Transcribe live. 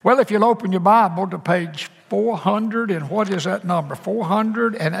Well, if you'll open your Bible to page 400, and what is that number?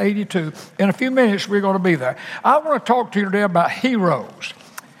 482. In a few minutes, we're going to be there. I want to talk to you today about heroes.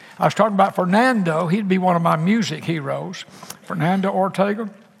 I was talking about Fernando. He'd be one of my music heroes. Fernando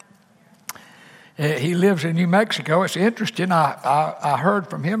Ortega. He lives in New Mexico. It's interesting. I heard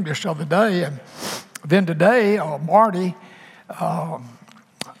from him just the other day. And then today, Marty,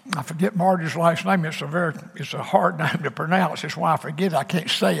 I forget Marty's last name. It's a hard name to pronounce. That's why I forget. I can't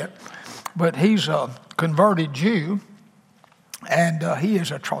say it. But he's a converted Jew, and he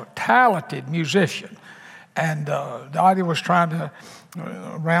is a talented musician. And Dottie was trying to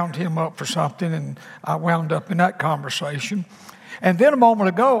round him up for something, and I wound up in that conversation. And then a moment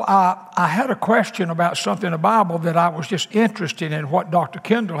ago, I had a question about something in the Bible that I was just interested in what Dr.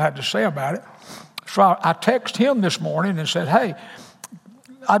 Kendall had to say about it. So I texted him this morning and said, hey,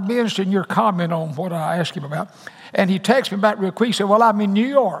 I'd be interested in your comment on what I asked him about. And he texted me back real quick. He said, well, I'm in New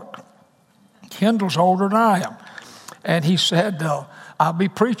York. Kendall's older than I am. And he said, I'll be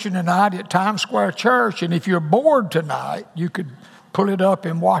preaching tonight at Times Square Church, and if you're bored tonight, you could pull it up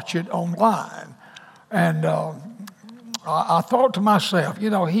and watch it online. And I thought to myself,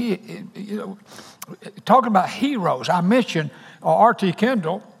 talking about heroes, I mentioned R.T.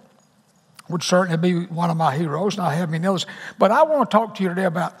 Kendall would certainly be one of my heroes, and I have many others. But I want to talk to you today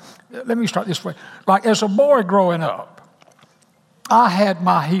about, let me start this way. Like as a boy growing up, I had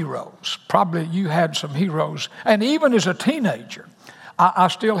my heroes. Probably you had some heroes. And even as a teenager, I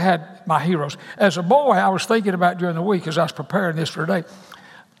still had my heroes. As a boy, I was thinking about during the week as I was preparing this for today,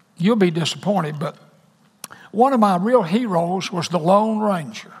 you'll be disappointed, but one of my real heroes was the Lone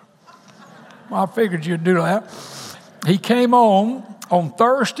Ranger. Well, I figured you'd do that. He came on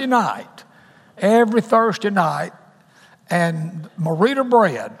Thursday night, every Thursday night, and Marita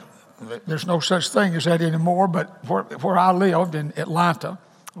bread, there's no such thing as that anymore, but where I lived in Atlanta,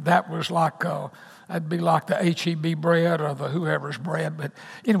 that was like, that'd be like the H-E-B bread or the whoever's bread. But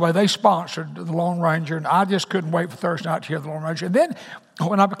anyway, they sponsored the Lone Ranger, and I just couldn't wait for Thursday night to hear the Lone Ranger. And then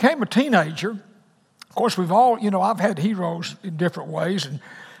when I became a teenager, of course, we've all, I've had heroes in different ways,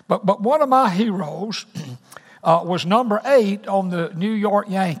 but one of my heroes was number 8 on the New York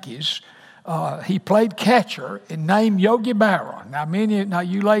Yankees. He played catcher and named Yogi Berra. Now,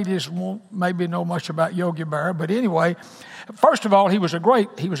 you ladies won't maybe know much about Yogi Berra, but anyway, first of all, he was a great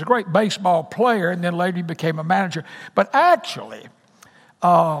baseball player, and then later he became a manager. But actually,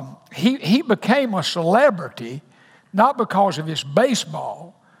 he became a celebrity not because of his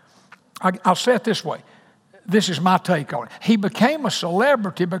baseball. I'll say it this way. This is my take on it. He became a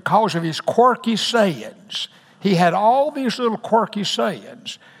celebrity because of his quirky sayings. He had all these little quirky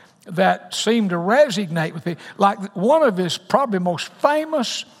sayings that seemed to resonate with people. Like one of his probably most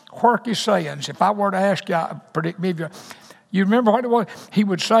famous quirky sayings, if I were to ask you, I predict maybe, you remember what it was? He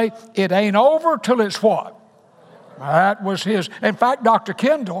would say, it ain't over till it's what? That was his. In fact, Dr.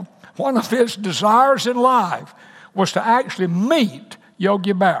 Kendall, one of his desires in life was to actually meet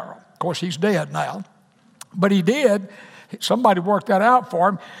Yogi Berra. Of course, he's dead now. But he did. Somebody worked that out for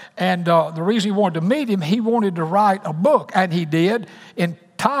him. And the reason he wanted to meet him, he wanted to write a book. And he did,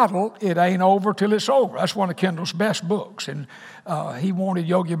 entitled, It Ain't Over Till It's Over. That's one of Kendall's best books. And he wanted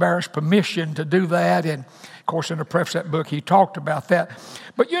Yogi Berra's permission to do that. And, of course, in the preface of that book, he talked about that.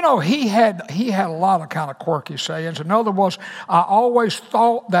 But, he had a lot of kind of quirky sayings. Another was, I always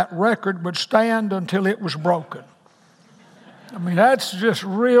thought that record would stand until it was broken. I mean, that's just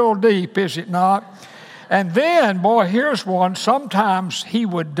real deep, is it not? And then, boy, here's one. Sometimes he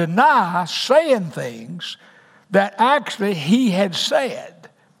would deny saying things that actually he had said.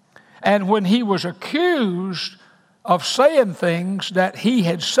 And when he was accused of saying things that he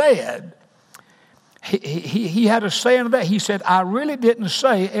had said, he had a saying of that. He said, I really didn't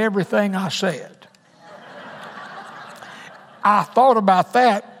say everything I said. I thought about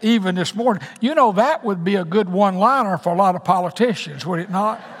that even this morning. That would be a good one-liner for a lot of politicians, would it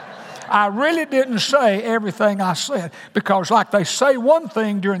not? I really didn't say everything I said, because like they say one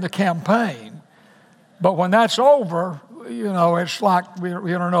thing during the campaign, but when that's over, it's like we're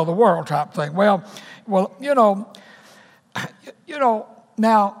in another world type thing. Well,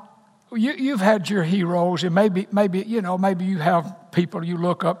 now you've had your heroes, and maybe you have people you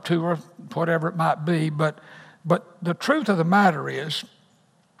look up to or whatever it might be, but the truth of the matter is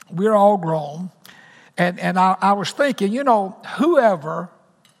we're all grown, and I was thinking, whoever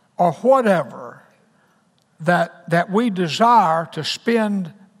or whatever that we desire to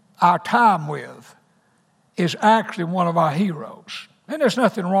spend our time with is actually one of our heroes. And there's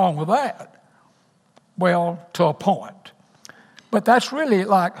nothing wrong with that. Well, to a point. But that's really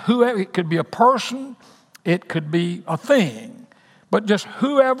like whoever, it could be a person, it could be a thing. but just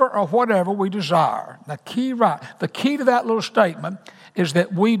whoever or whatever we desire. The key to that little statement is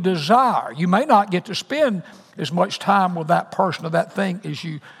that we desire. You may not get to spend as much time with that person or that thing as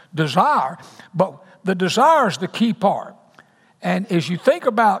you desire, but the desire is the key part. And as you think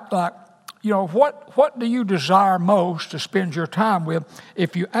about, like, what do you desire most to spend your time with?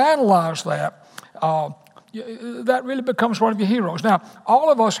 If you analyze that, that really becomes one of your heroes. Now,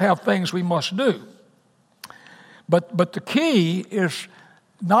 all of us have things we must do, but the key is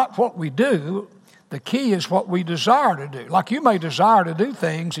not what we do. The key is what we desire to do. Like, you may desire to do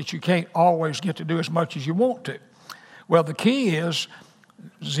things that you can't always get to do as much as you want to. Well, the key is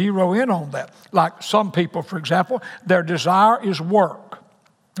zero in on that. Like some people, for example, their desire is work.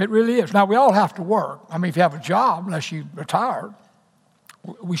 It really is. Now, we all have to work. I mean, if you have a job, unless you're retired,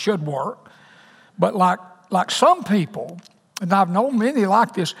 we should work. But like some people, and I've known many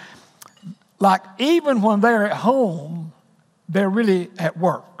like this, like even when they're at home, they're really at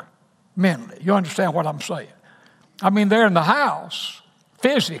work mentally. You understand what I'm saying? I mean, they're in the house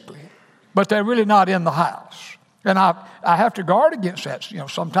physically, but they're really not in the house. And I have to guard against that.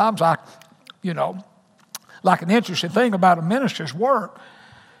 Sometimes like an interesting thing about a minister's work,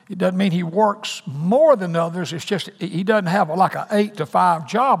 it doesn't mean he works more than others. It's just he doesn't have like an 8 to 5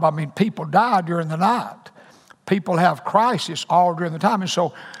 job. I mean, people die during the night. People have crisis all during the time. And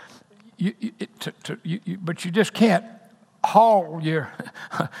so, but you just can't haul your,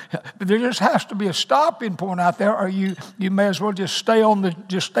 there just has to be a stopping point out there, or you may as well just stay in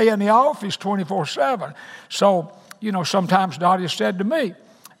the office 24/7. So, sometimes Dottie said to me,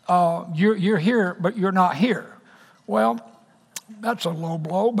 you're here, but you're not here. Well, that's a low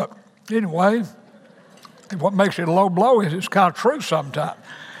blow, but anyway, what makes it a low blow is it's kind of true sometimes.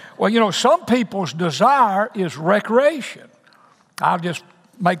 Well, some people's desire is recreation. I'll just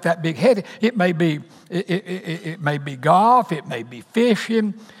make that big headed. It may be golf, it may be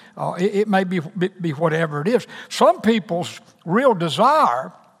fishing, it may be whatever it is. Some people's real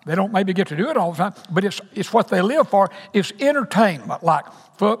desire, they don't maybe get to do it all the time, but it's what they live for. It's entertainment, like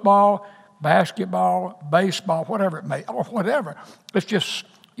football, basketball, baseball, whatever it may, or whatever. It's just,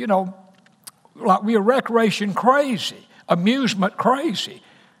 like we are recreation crazy, amusement crazy.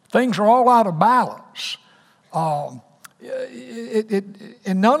 Things are all out of balance. And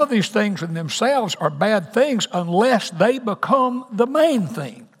none of these things in themselves are bad things unless they become the main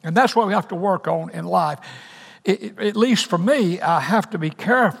thing. And that's what we have to work on in life. At least for me, I have to be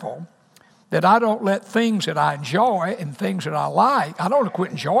careful that I don't let things that I enjoy and things that I like, I don't want to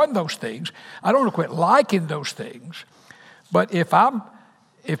quit enjoying those things. I don't want to quit liking those things. But if I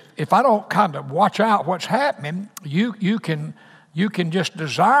don't kind of watch out what's happening, you can just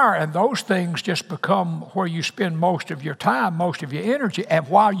desire, and those things just become where you spend most of your time, most of your energy. And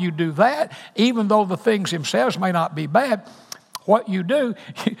while you do that, even though the things themselves may not be bad, what you do,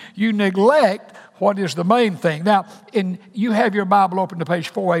 you neglect what is the main thing. Now, you have your Bible open to page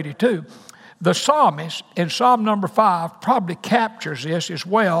 482. The psalmist in Psalm number 5 probably captures this as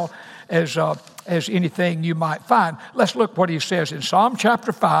well as anything you might find. Let's look what he says in Psalm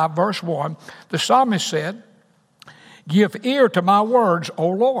chapter 5, verse 1. The psalmist said, "Give ear to my words, O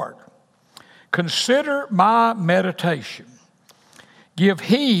Lord. Consider my meditation. Give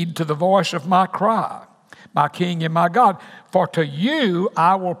heed to the voice of my cry, my King and my God. For to you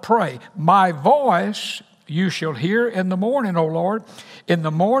I will pray. My voice you shall hear in the morning, O Lord. In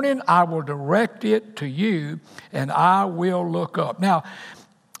the morning I will direct it to you, and I will look up." Now,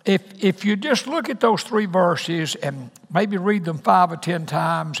 if you just look at those 3 verses and maybe read them 5 or 10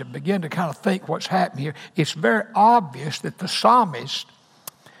 times and begin to kind of think what's happening here, it's very obvious that the psalmist,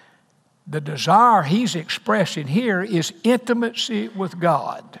 the desire he's expressing here is intimacy with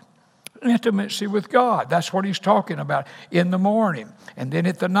God. Intimacy with God. That's what he's talking about in the morning and then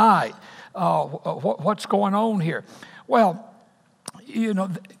at the night. What's going on here? Well,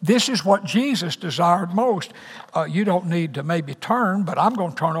 this is what Jesus desired most. You don't need to maybe turn, but I'm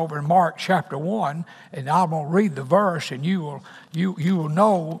going to turn over in Mark chapter 1, and I'm going to read the verse, and you will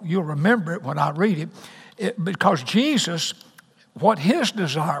know, you'll remember it when I read it. Because Jesus, what his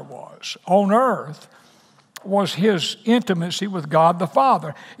desire was on earth was his intimacy with God the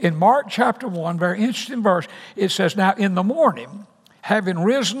Father. In Mark chapter 1, very interesting verse, it says, "Now in the morning, having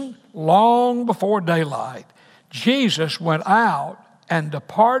risen long before daylight, Jesus went out and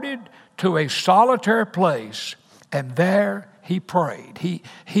departed to a solitary place, and there he prayed."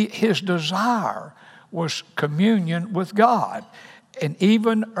 His desire was communion with God. And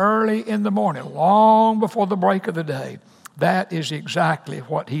even early in the morning, long before the break of the day, that is exactly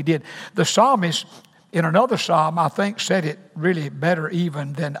what he did. The psalmist, in another psalm, I think said it really better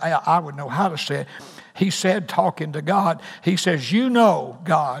even than I would know how to say it. he said, talking to God, he says, you know,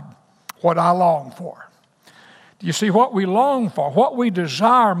 God, what I long for. You see, what we long for, what we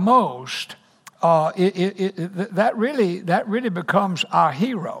desire most, that really becomes our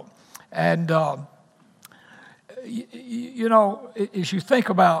hero. And you know, as you think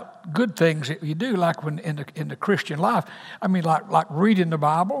about good things that you do, like when in the Christian life, I mean, like reading the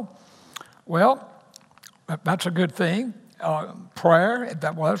Bible, well, that's a good thing. Prayer,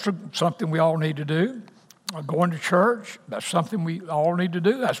 that's something we all need to do. Going to church, that's something we all need to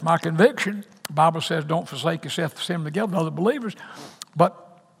do. That's my conviction. The Bible says, don't forsake yourself to assemble together with other believers. But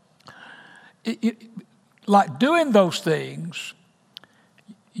like doing those things,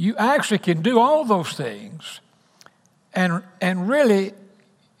 you actually can do all those things, and really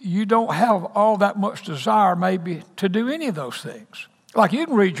you don't have all that much desire maybe to do any of those things. Like you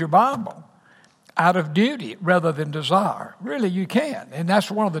can read your Bible out of duty rather than desire. Really, you can. And that's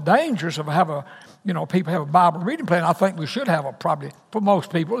one of the dangers of people have a Bible reading plan. I think we should have probably, for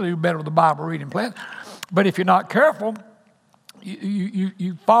most people, do better with the Bible reading plan. But if you're not careful,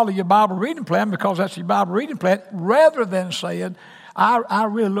 you follow your Bible reading plan because that's your Bible reading plan, rather than saying, I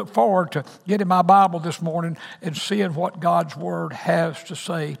really look forward to getting my Bible this morning and seeing what God's Word has to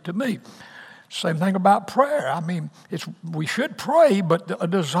say to me. Same thing about prayer. I mean, we should pray, but a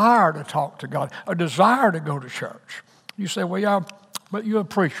desire to talk to God, a desire to go to church. You say, well, yeah, but you're a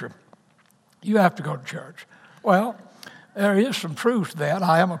preacher. You have to go to church. Well, there is some truth to that.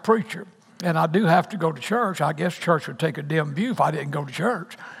 I am a preacher, and I do have to go to church. I guess church would take a dim view if I didn't go to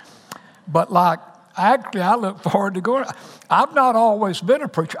church. But actually, I look forward to going. I've not always been a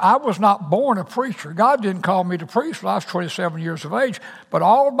preacher. I was not born a preacher. God didn't call me to preach till I was 27 years of age. But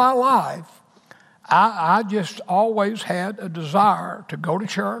all of my life, I just always had a desire to go to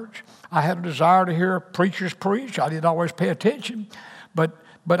church. I had a desire to hear preachers preach. I didn't always pay attention, but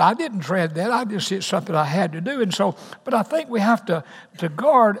I didn't dread that. I just it's something I had to do. And so, but I think we have to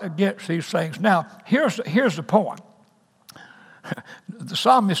guard against these things. Now, here's the point. The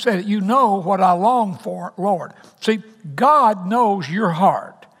psalmist said, you know what I long for, Lord. See, God knows your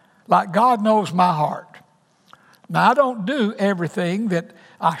heart, like God knows my heart. Now, I don't do everything that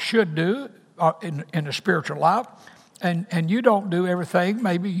I should do in the spiritual life, and you don't do everything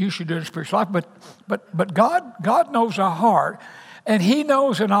maybe you should do in the spiritual life, but God knows our heart, and He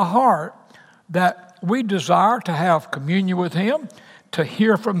knows in our heart that we desire to have communion with Him, to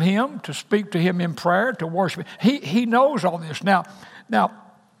hear from Him, to speak to Him in prayer, to worship Him. He knows all this. Now,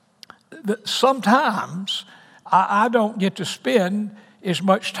 sometimes I don't get to spend as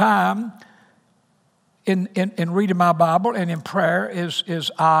much time in reading my Bible and in prayer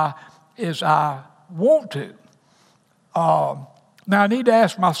as I want to. Now, I need to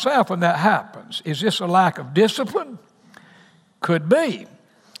ask myself when that happens, is this a lack of discipline? Could be.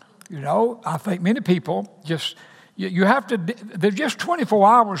 I think many people just, you have to, there's just 24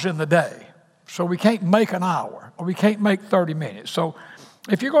 hours in the day, so we can't make an hour, or we can't make 30 minutes. So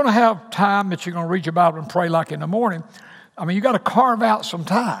if you're going to have time that you're going to read your Bible and pray like in the morning, I mean, you got to carve out some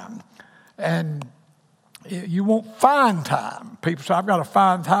time, and you won't find time. People say, I've got to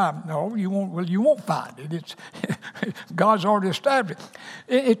find time. No, you won't. Well, you won't find it. It's God's already established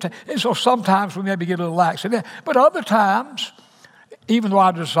it. And so sometimes we maybe get a little lax in that. But other times, even though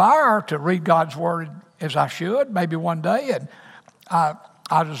I desire to read God's Word as I should, maybe one day, and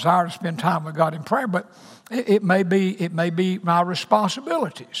I desire to spend time with God in prayer, but it may be my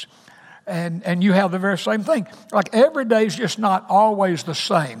responsibilities. And you have the very same thing. Like every day is just not always the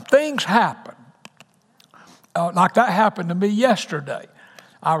same. Things happen. Like that happened to me yesterday.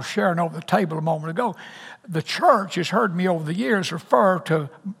 I was sharing over the table a moment ago. The church has heard me over the years refer to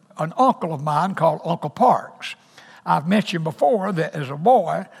an uncle of mine called Uncle Parks. I've mentioned before that as a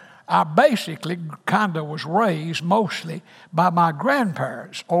boy, I basically kind of was raised mostly by my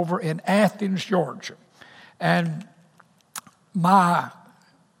grandparents over in Athens, Georgia. And my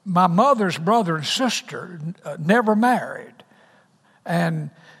mother's brother and sister never married. And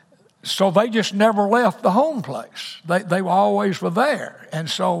so they just never left the home place. They always were there. And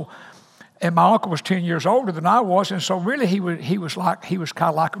my uncle was 10 years older than I was, and so really he was kind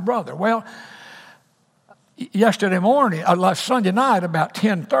of like a brother. Well, yesterday morning, last Sunday night, about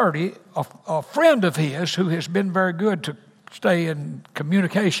 10:30, a friend of his who has been very good to stay in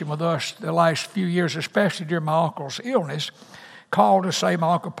communication with us the last few years, especially during my uncle's illness, called to say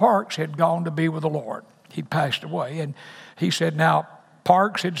my Uncle Parks had gone to be with the Lord. He'd passed away, and he said, now,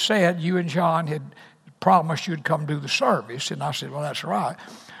 Parks had said you and John had promised you'd come do the service. And I said, well, that's right.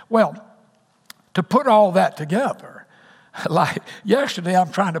 Well, to put all that together, like yesterday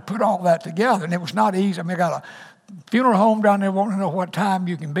I'm trying to put all that together, and it was not easy. I mean, I got funeral home down there wanting to know what time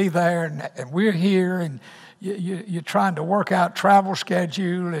you can be there, and we're here, and you're trying to work out travel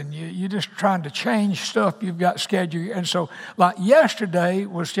schedule, and you're just trying to change stuff you've got scheduled. And so, like yesterday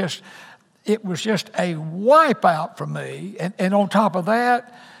was just a wipeout for me. And on top of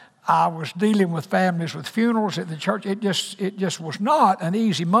that, I was dealing with families with funerals at the church. It just was not an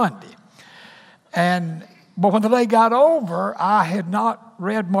easy Monday. But when the day got over, I had not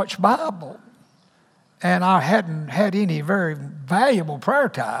read much Bible, and I hadn't had any very valuable prayer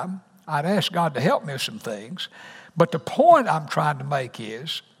time. I'd asked God to help me with some things. But the point I'm trying to make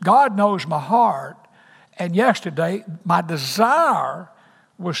is God knows my heart. And yesterday, my desire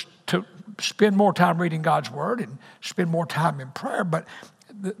was to spend more time reading God's Word and spend more time in prayer. But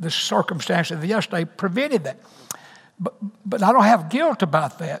the circumstances of yesterday prevented that. But I don't have guilt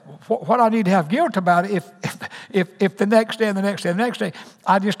about that. What I need to have guilt about if the next day and the next day and the next day,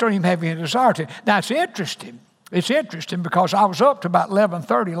 I just don't even have any desire to. Now, it's interesting. It's interesting because I was up to about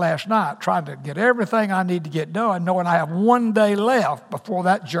 11:30 last night trying to get everything I need to get done, knowing I have one day left before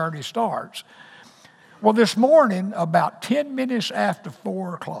that journey starts. Well, this morning, about 10 minutes after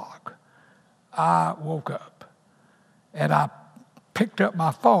 4 o'clock, I woke up, and I picked up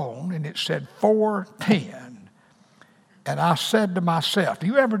my phone, and it said 4:10. And I said to myself, do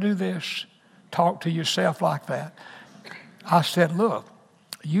you ever do this? Talk to yourself like that? I said, look,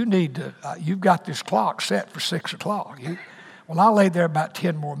 you need to, you've got this clock set for 6 o'clock. Well, I laid there about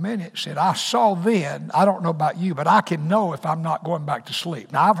 10 more minutes, and I saw then, I don't know about you, but I can know if I'm not going back to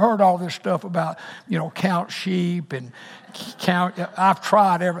sleep. Now, I've heard all this stuff about, count sheep and I've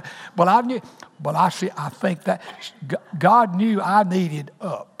tried but I think that God knew I needed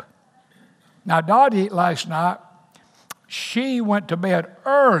up. Now, Dottie last night, she went to bed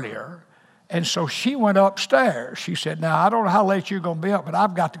earlier, and so she went upstairs. She said, now, I don't know how late you're going to be up, but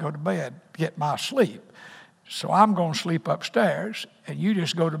I've got to go to bed to get my sleep. So I'm going to sleep upstairs, and you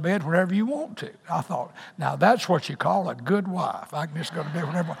just go to bed whenever you want to. I thought, now, that's what you call a good wife. I can just go to bed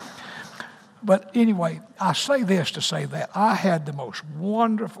whenever. But anyway, I say this to say that. I had the most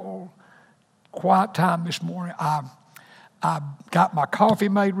wonderful, quiet time this morning. I got my coffee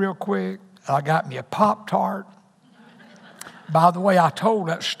made real quick. I got me a Pop-Tart. By the way, I told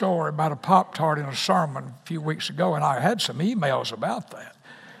that story about a Pop-Tart in a sermon a few weeks ago, and I had some emails about that.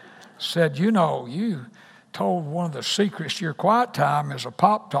 Said, you told one of the secrets to your quiet time is a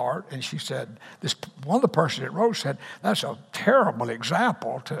Pop-Tart, and she said, one of the persons that wrote said, that's a terrible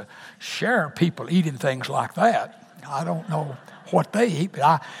example to share people eating things like that. I don't know what they eat,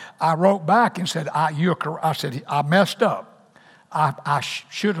 but I wrote back and said, I said, I messed up. I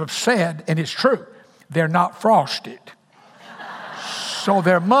should have said, and it's true, they're not frosted. So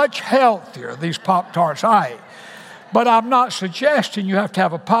they're much healthier, these Pop-Tarts I ate. But I'm not suggesting you have to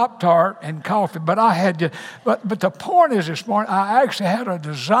have a Pop-Tart and coffee, but I had to. But the point is this morning, I actually had a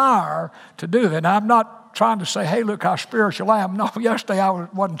desire to do that. Now, I'm not trying to say, hey, look how spiritual I am. No, yesterday I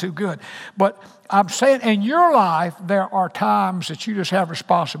wasn't too good. But I'm saying in your life, there are times that you just have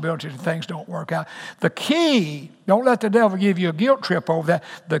responsibilities and things don't work out. The key, don't let the devil give you a guilt trip over that.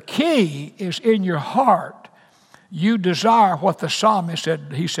 The key is in your heart. You desire what the psalmist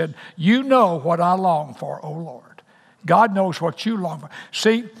said. He said, you know what I long for, O Lord. God knows what you long for.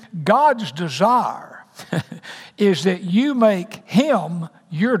 See, God's desire is that you make Him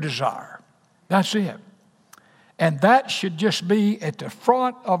your desire. That's it. And that should just be at the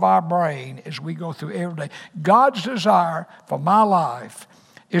front of our brain as we go through every day. God's desire for my life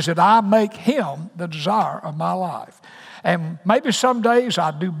is that I make Him the desire of my life. And maybe some days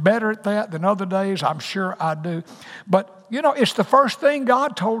I do better at that than other days. I'm sure I do. But, it's the first thing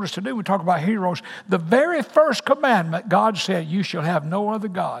God told us to do. We talk about heroes. The very first commandment, God said, you shall have no other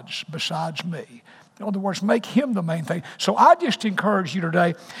gods besides me. In other words, make Him the main thing. So I just encourage you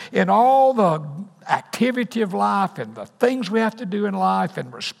today, in all the activity of life and the things we have to do in life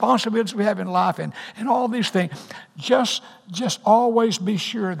and responsibilities we have in life and all these things, just always be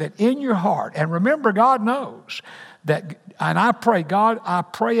sure that in your heart, and remember, God knows, and I pray, God, I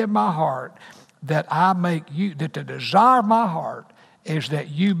pray in my heart that I make you, that the desire of my heart is that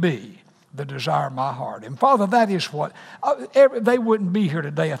you be the desire of my heart. And Father, that is what, they wouldn't be here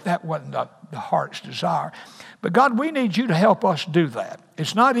today if that wasn't the heart's desire. But God, we need you to help us do that.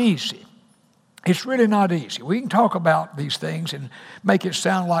 It's not easy. It's really not easy. We can talk about these things and make it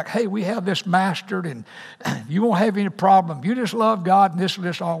sound like, hey, we have this mastered and you won't have any problem. You just love God and this will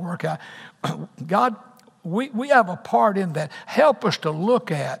just all work out. God, we have a part in that. Help us to look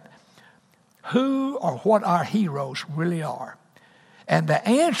at who or what our heroes really are. And the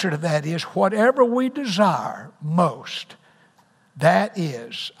answer to that is whatever we desire most, that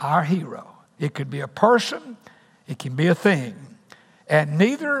is our hero. It could be a person, It can be a thing, and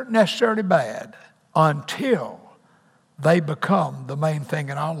neither necessarily bad until they become the main thing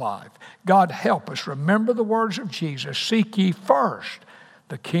in our life. God help us. Remember the words of Jesus. Seek ye first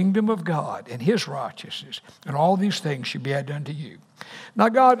the kingdom of God and his righteousness, and all these things should be added unto you. Now,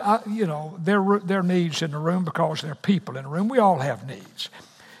 God, there are needs in the room because there are people in the room. We all have needs.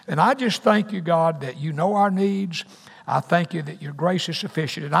 And I just thank you, God, that you know our needs. I thank you that your grace is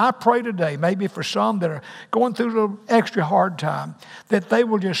sufficient. And I pray today, maybe for some that are going through an extra hard time, that they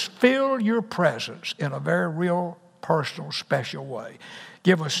will just feel your presence in a very real, personal, special way.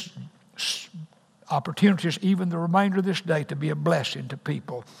 Give us opportunities, even the remainder of this day, to be a blessing to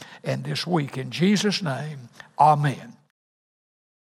people and this week. In Jesus' name, amen.